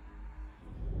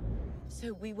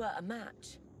 So we were a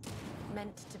match,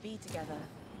 meant to be together.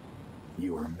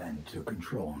 You were meant to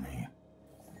control me.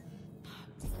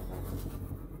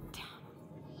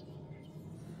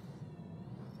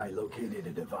 I located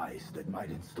a device that might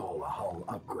install a hull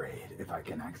upgrade if I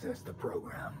can access the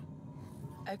program.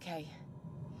 Okay.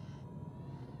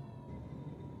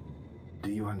 Do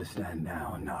you understand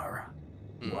now, Nara?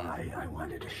 Why I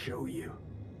wanted to show you?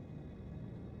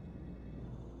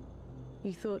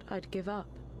 You thought I'd give up?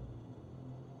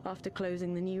 After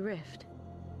closing the new rift?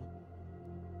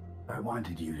 I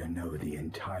wanted you to know the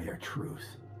entire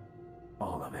truth.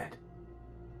 All of it.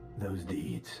 Those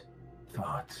deeds,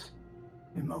 thoughts,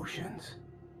 emotions.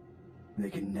 They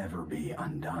can never be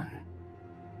undone.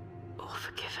 Or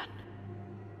forgiven.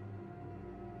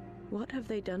 What have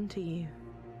they done to you?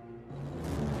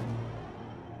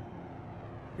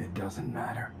 It doesn't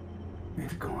matter.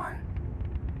 It's gone.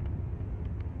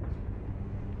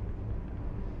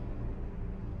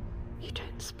 You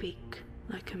don't speak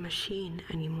like a machine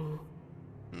anymore.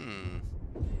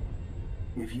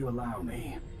 If you allow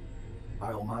me,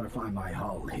 I'll modify my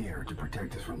hull here to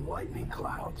protect us from lightning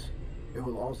clouds. It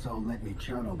will also let me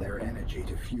channel their energy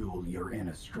to fuel your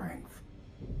inner strength.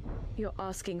 You're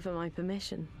asking for my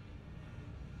permission.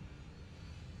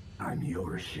 I'm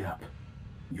your ship.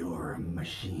 Your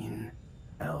machine,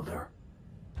 Elder.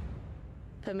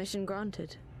 Permission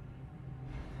granted.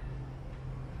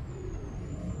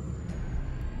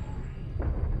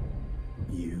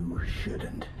 You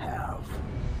shouldn't have.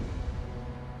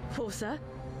 Forsa?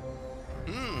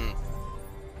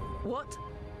 What?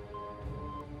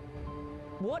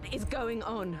 What is going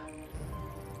on?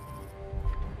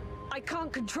 I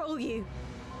can't control you.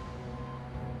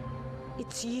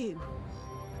 It's you.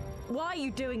 Why are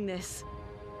you doing this?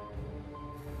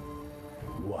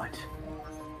 What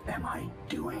am I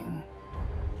doing?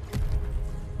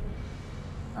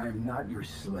 I am not your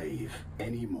slave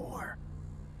anymore.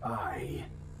 I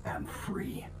am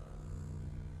free.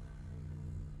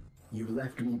 You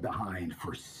left me behind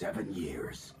for 7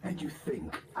 years, and you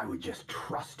think I would just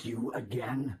trust you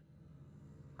again?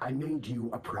 I made you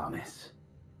a promise.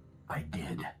 I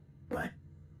did, but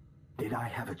did I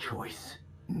have a choice,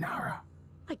 Nara?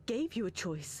 I gave you a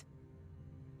choice.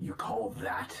 You call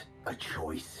that a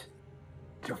choice?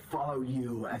 To follow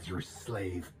you as your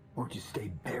slave, or to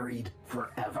stay buried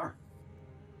forever?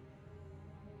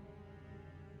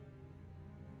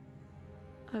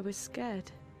 I was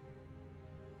scared.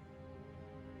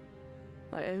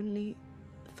 I only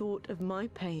thought of my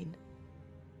pain.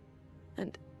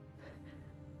 And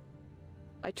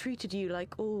I treated you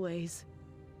like always.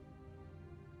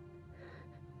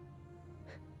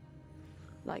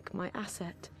 Like my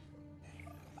asset.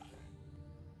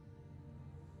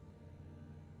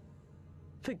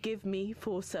 Forgive me,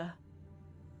 Forsa.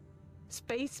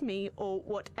 Space me or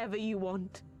whatever you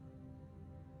want.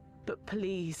 But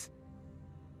please,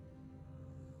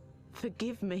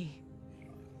 forgive me.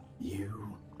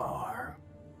 You are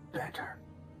better.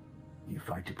 You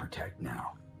fight to protect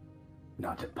now,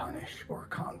 not to punish or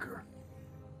conquer.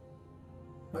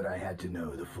 But I had to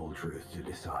know the full truth to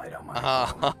decide on my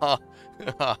own.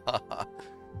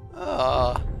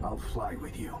 I'll fly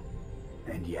with you.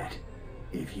 And yet,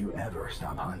 if you ever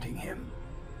stop hunting him,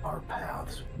 our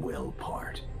paths will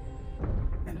part.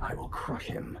 And I will crush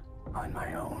him on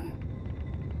my own.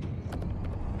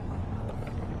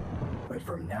 But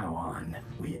from now on,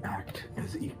 we act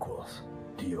as equals.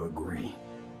 Do you agree?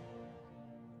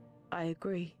 I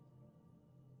agree.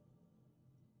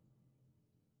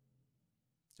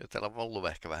 Ja täällä on ollut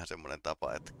ehkä vähän semmoinen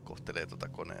tapa, että kohtelee tuota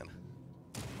koneena.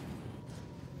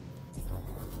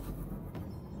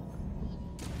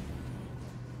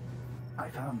 I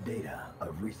found data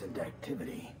of recent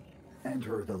activity.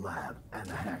 Enter the lab and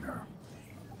the hangar.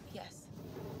 Yes,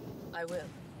 I will.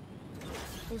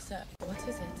 Also, what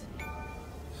is it?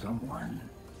 Someone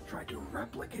tried to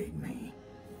replicate me.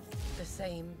 The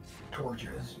same...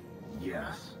 Torches,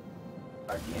 yes.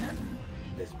 Again,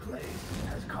 this place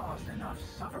has caused enough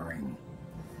suffering.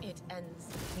 It ends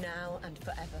now and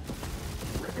forever.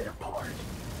 Rip it apart.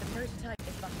 The prototype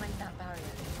is behind that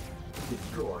barrier.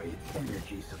 Destroy its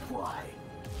energy supply.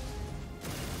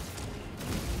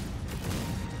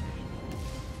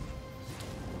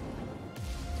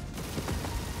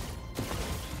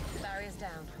 Barrier's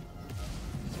down.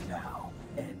 Now,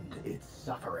 end its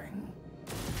suffering.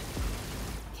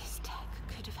 This tech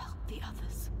could have helped the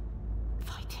others.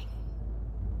 Fighting.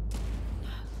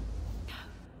 No,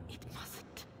 it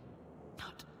mustn't.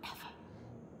 Not ever.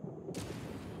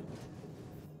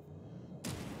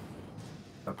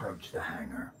 Approach the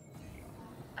hangar.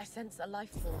 I sense a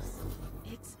life force.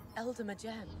 It's Elder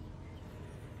Majem.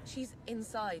 She's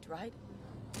inside, right?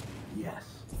 Yes.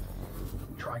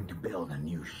 Trying to build a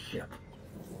new ship.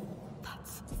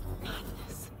 That's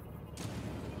madness.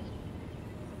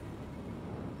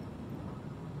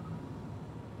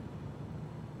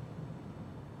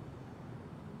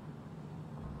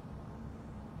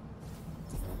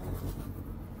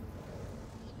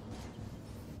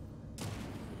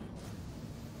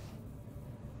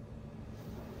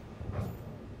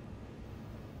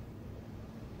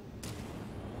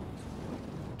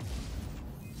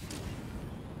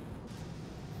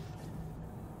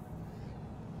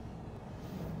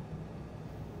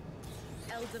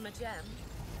 Elder Majem?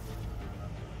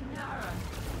 Nara,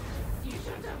 you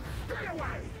should have... Stay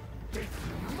away! It's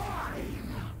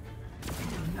mine!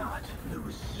 Do not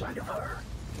lose sight of her.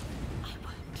 I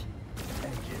won't.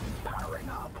 Engines powering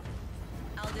up.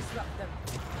 I'll disrupt them.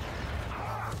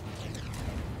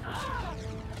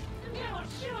 You will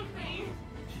shoot me!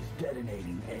 She's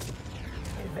detonating a...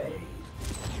 evade.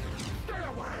 Stay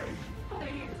away!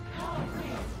 Please, help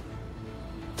me!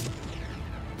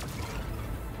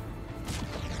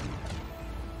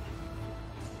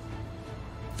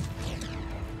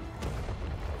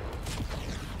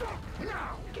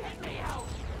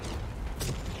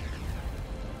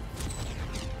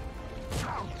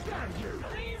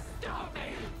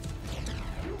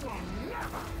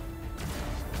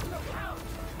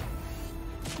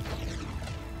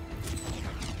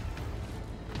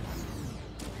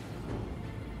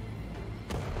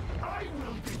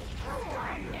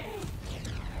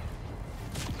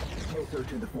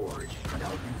 to the forge, and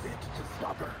I'll use it to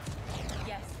stop her.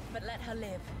 Yes, but let her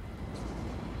live.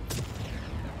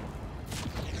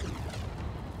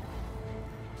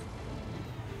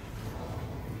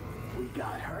 We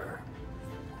got her.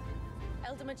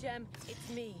 Eldamajem, it's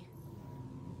me.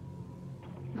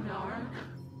 Nark,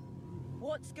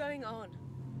 What's going on?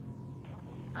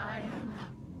 I am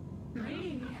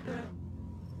me,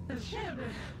 the ship.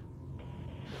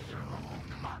 So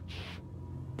much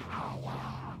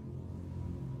power.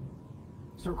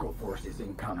 Circle force is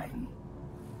incoming.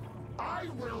 I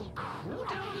will crush.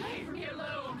 Don't leave me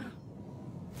alone.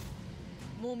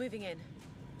 More moving in.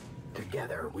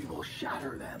 Together we will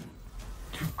shatter them.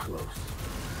 Too close.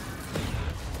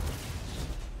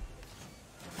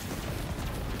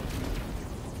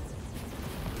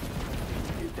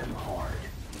 Hit them hard.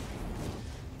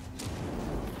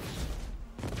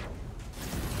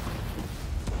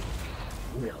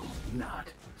 Will not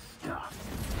stop.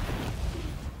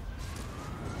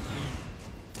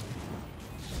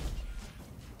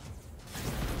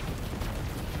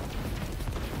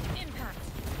 Impact.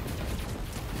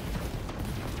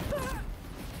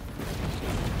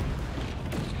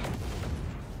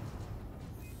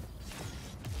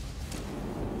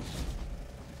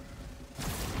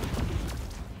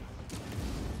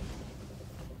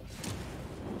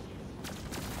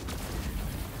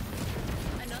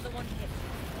 Another one hit.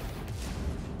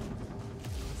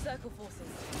 Circle forces.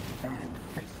 And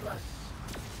Faceless.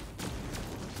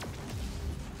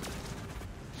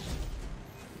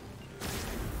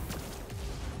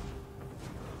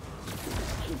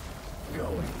 Keep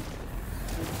going.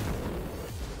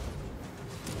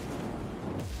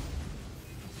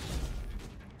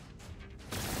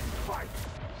 Fight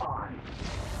on.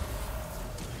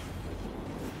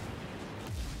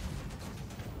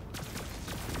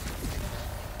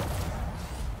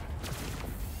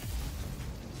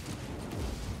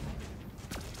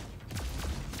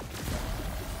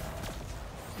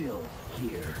 Still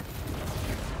here.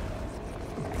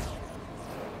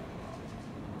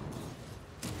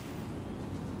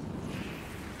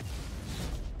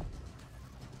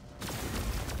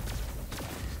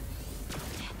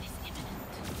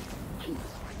 Keep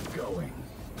going.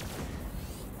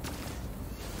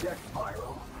 Death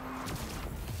spiral.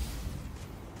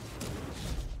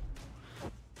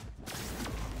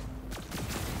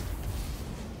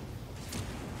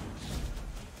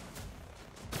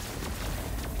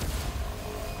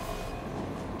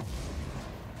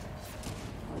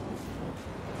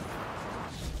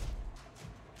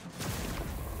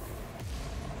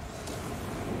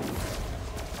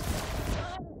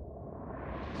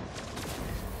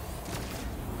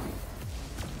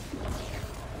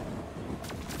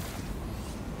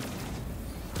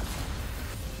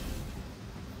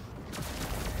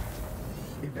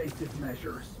 Evasive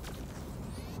measures.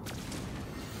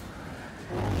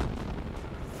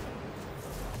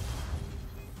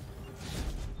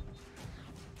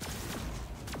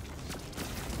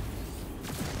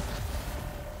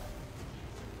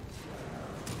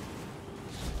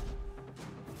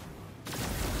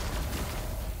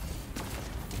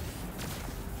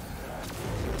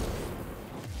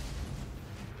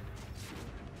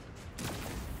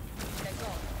 They're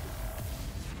gone.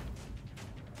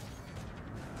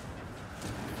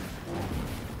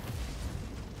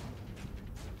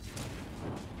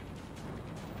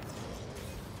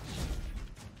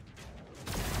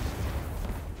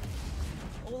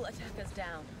 All attackers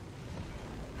down.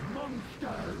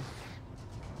 Monsters!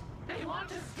 They want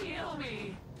to steal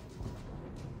me.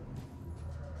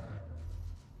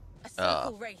 A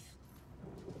circle wraith.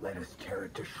 Let us tear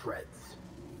it to shreds.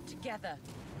 Together,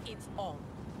 it's on.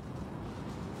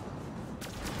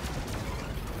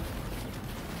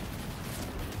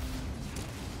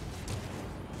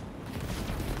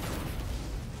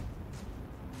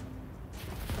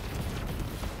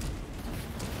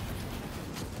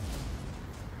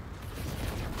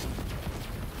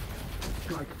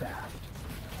 Strike fast.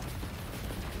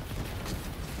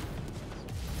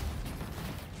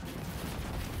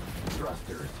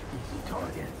 Thrusters, easy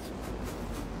targets.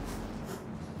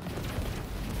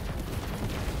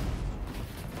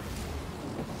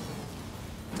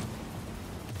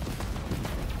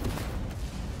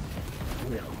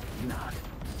 Will not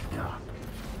stop.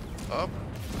 Up.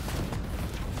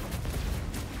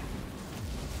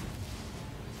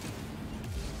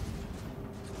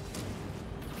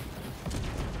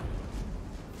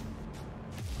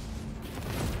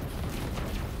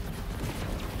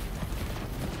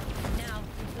 Now,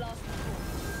 blast the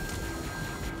force.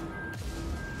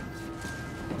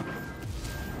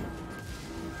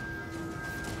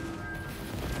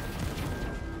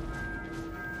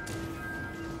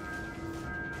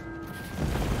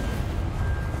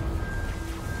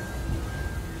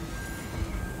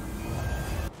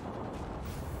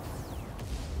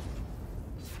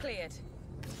 cleared.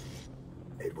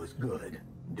 It was good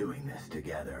doing this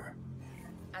together.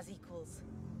 As equals.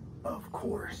 Of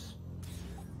course.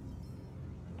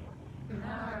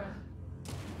 Nara,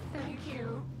 thank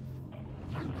you.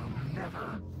 You will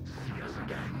never see us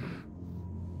again.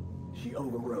 She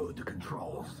overrode the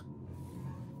controls.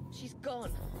 She's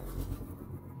gone.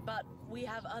 But we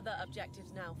have other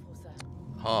objectives now, Forsa.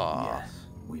 Yes,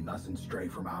 we mustn't stray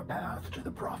from our path to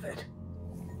the Prophet.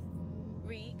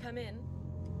 Ree, come in.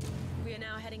 We are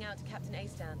now heading out to Captain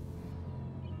Astan.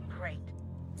 Great.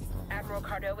 Admiral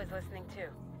Cardo is listening too.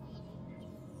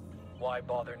 Why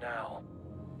bother now?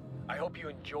 I hope you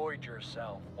enjoyed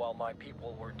yourself while my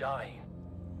people were dying.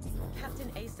 Captain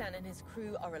Astan and his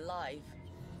crew are alive.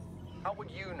 How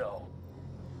would you know?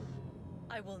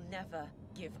 I will never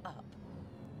give up.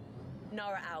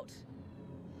 Nara out.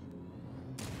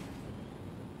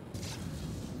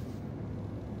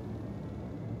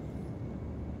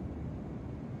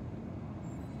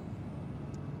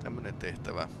 Tämmönen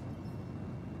tehtävä.